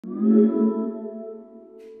Hey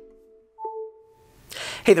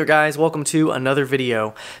there guys, welcome to another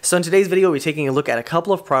video. So in today's video we'll be taking a look at a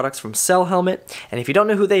couple of products from Cellhelmet, and if you don't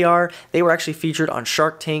know who they were actually featured on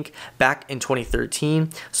Shark Tank back in 2013,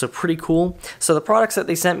 so pretty cool. So the products that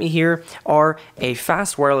they sent me here are a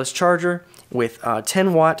fast wireless charger with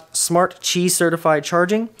 10-watt smart Qi certified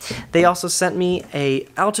charging. They also sent me a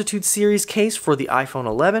Altitude series case for the iPhone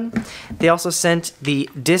 11. They also sent the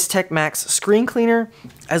Distech Max screen cleaner,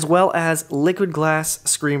 as well as liquid glass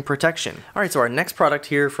screen protection. Alright, so our next product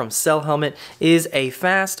here from Cellhelmet is a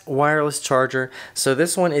fast wireless charger. So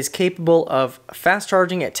this one is capable of fast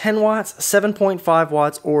charging at 10 watts, 7.5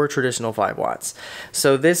 watts, or traditional 5 watts.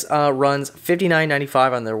 So this runs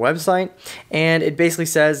 $59.95 on their website, and it basically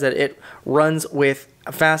says that it runs with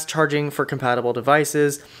fast charging for compatible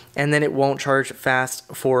devices, and then it won't charge fast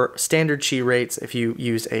for standard Qi rates if you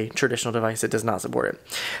use a traditional device that does not support it.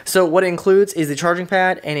 So what it includes is the charging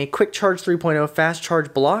pad and a Quick Charge 3.0 fast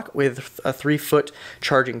charge block with a 3-foot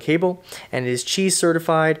charging cable, and it is Qi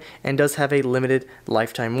certified and does have a limited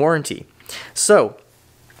lifetime warranty. So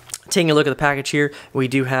taking a look at the package here, we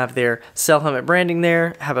do have their Cellhelmet branding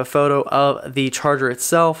there, have a photo of the charger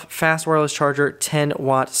itself, fast wireless charger,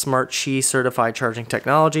 10-watt smart Qi certified charging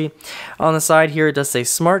technology. On the side here it does say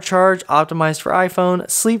smart charge, optimized for iPhone,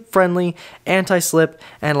 sleep friendly, anti-slip,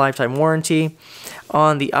 and lifetime warranty.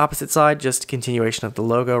 On the opposite side, just a continuation of the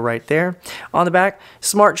logo right there. On the back,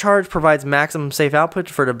 smart charge provides maximum safe output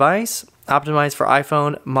for device, optimized for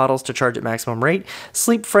iPhone models to charge at maximum rate,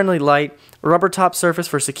 sleep-friendly light, rubber top surface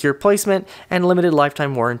for secure placement, and limited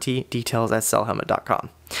lifetime warranty. Details at cellhelmet.com.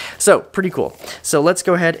 So, pretty cool. So let's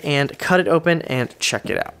go ahead and cut it open and check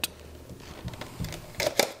it out.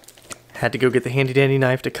 Had to go get the handy-dandy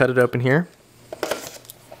knife to cut it open here.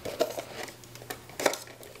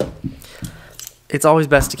 It's always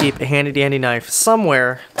best to keep a handy-dandy knife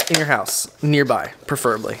somewhere in your house, nearby,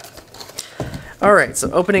 preferably. Alright,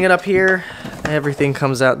 so opening it up here, everything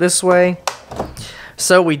comes out this way.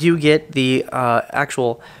 So we do get the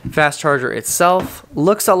actual fast charger itself.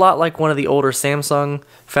 Looks a lot like one of the older Samsung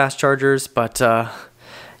fast chargers, but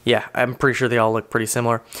yeah, I'm pretty sure they all look pretty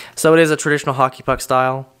similar. So it is a traditional hockey puck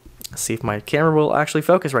style. Let's see if my camera will actually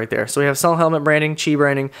focus right there. So we have Cellhelmet branding, Qi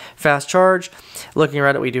branding, fast charge. Looking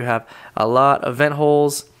around it, we do have a lot of vent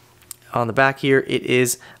holes. On the back here, it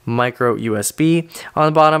is micro USB. On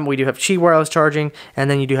the bottom, we do have Qi wireless charging, and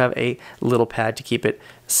then you do have a little pad to keep it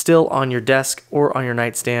still on your desk or on your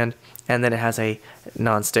nightstand. And then it has a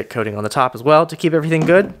non-stick coating on the top as well to keep everything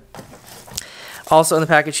good. Also in the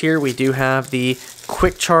package here, we do have the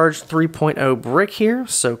Quick Charge 3.0 brick here.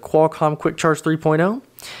 So Qualcomm Quick Charge 3.0.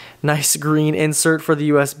 Nice green insert for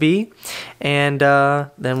the USB, and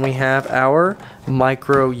then we have our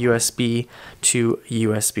micro USB to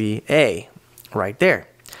USB-A right there.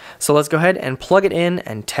 So let's go ahead and plug it in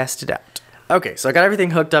and test it out. Okay, so I got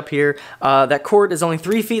everything hooked up here. That cord is only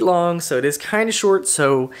 3 feet long, so it is kind of short,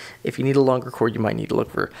 so if you need a longer cord, you might need to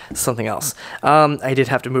look for something else. I did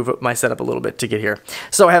have to move up my setup a little bit to get here.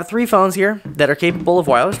 So I have 3 phones here that are capable of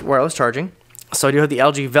wireless charging. So I do have the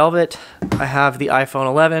LG Velvet, I have the iPhone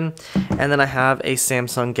 11, and then I have a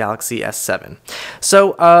Samsung Galaxy S7.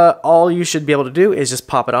 So all you should be able to do is just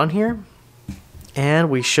pop it on here, and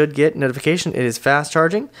we should get notification it is fast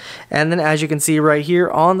charging. And then as you can see right here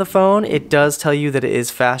on the phone, it does tell you that it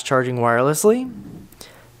is fast charging wirelessly.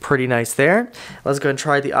 Pretty nice there. Let's go and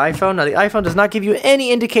try the iPhone. Now the iPhone does not give you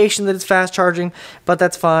any indication that it's fast charging, but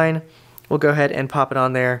that's fine. We'll go ahead and pop it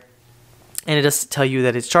on there. And it does tell you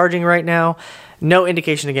that it's charging right now. No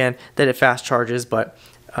indication again that it fast charges, but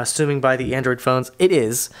assuming by the Android phones, it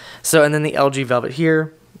is. So, and then the LG Velvet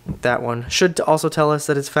here, that one should also tell us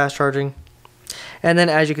that it's fast charging. And then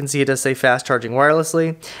as you can see, it does say fast charging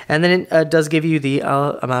wirelessly. And then it does give you the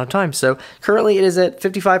amount of time. So currently it is at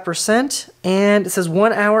 55%, and it says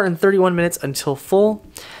 1 hour and 31 minutes until full.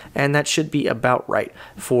 And that should be about right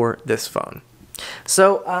for this phone.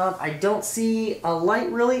 So, I don't see a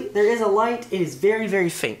light really. There is a light. It is very, very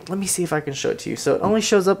faint. Let me see if I can show it to you. So it only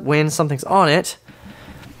shows up when something's on it.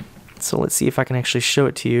 So let's see if I can actually show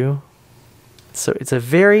it to you. So it's a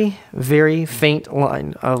very, very faint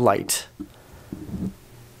line of light.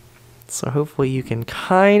 So hopefully you can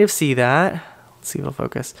kind of see that. Let's see if it'll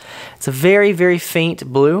focus. It's a very, very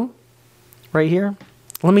faint blue right here.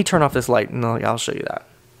 Let me turn off this light and I'll show you that.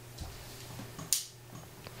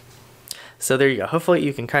 So there you go. Hopefully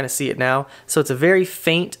you can kind of see it now. So it's a very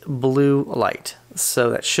faint blue light. So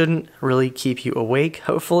that shouldn't really keep you awake,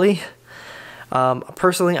 hopefully.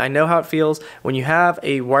 Personally, I know how it feels when you have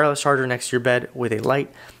a wireless charger next to your bed with a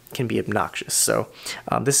light can be obnoxious. So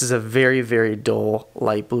this is a very, very dull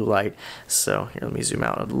light blue light. So here, let me zoom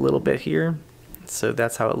out a little bit here. So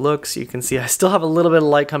that's how it looks. You can see I still have a little bit of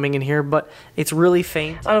light coming in here, but it's really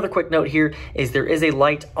faint. Another quick note here is there is a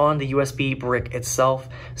light on the USB brick itself.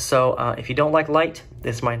 So if you don't like light,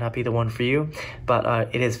 this might not be the one for you,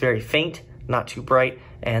 but it is very faint, not too bright,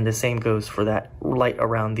 and the same goes for that light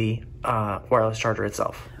around the wireless charger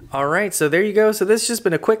itself. All right, so there you go. So this has just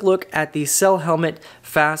been a quick look at the Cellhelmet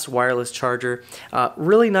fast wireless charger.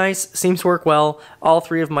 Really nice, seems to work well. All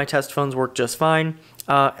three of my test phones work just fine.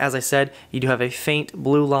 As I said, you do have a faint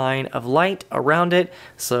blue line of light around it,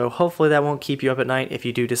 so hopefully that won't keep you up at night if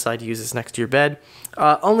you do decide to use this next to your bed.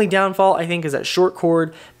 Only downfall, I think, is that short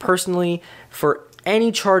cord. Personally, for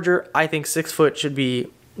any charger, I think 6 foot should be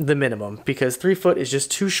the minimum, because 3 foot is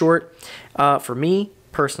just too short for me,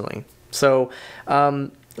 personally. So,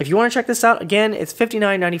 if you want to check this out, again, it's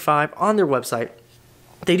 $59.95 on their website.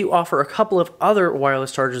 They do offer a couple of other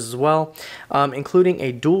wireless chargers as well, including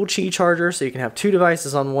a dual Qi charger, so you can have 2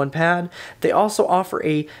 devices on one pad. They also offer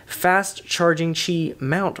a fast charging Qi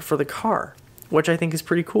mount for the car, which I think is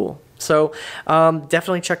pretty cool. So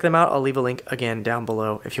definitely check them out. I'll leave a link again down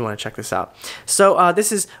below if you want to check this out. So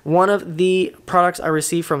this is one of the products I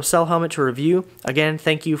received from Cellhelmet to review. Again,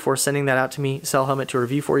 thank you for sending that out to me, Cellhelmet, to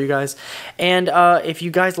review for you guys. And if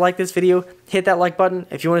you guys like this video, hit that like button.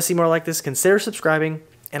 If you want to see more like this, consider subscribing,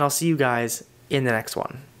 and I'll see you guys in the next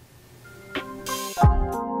one.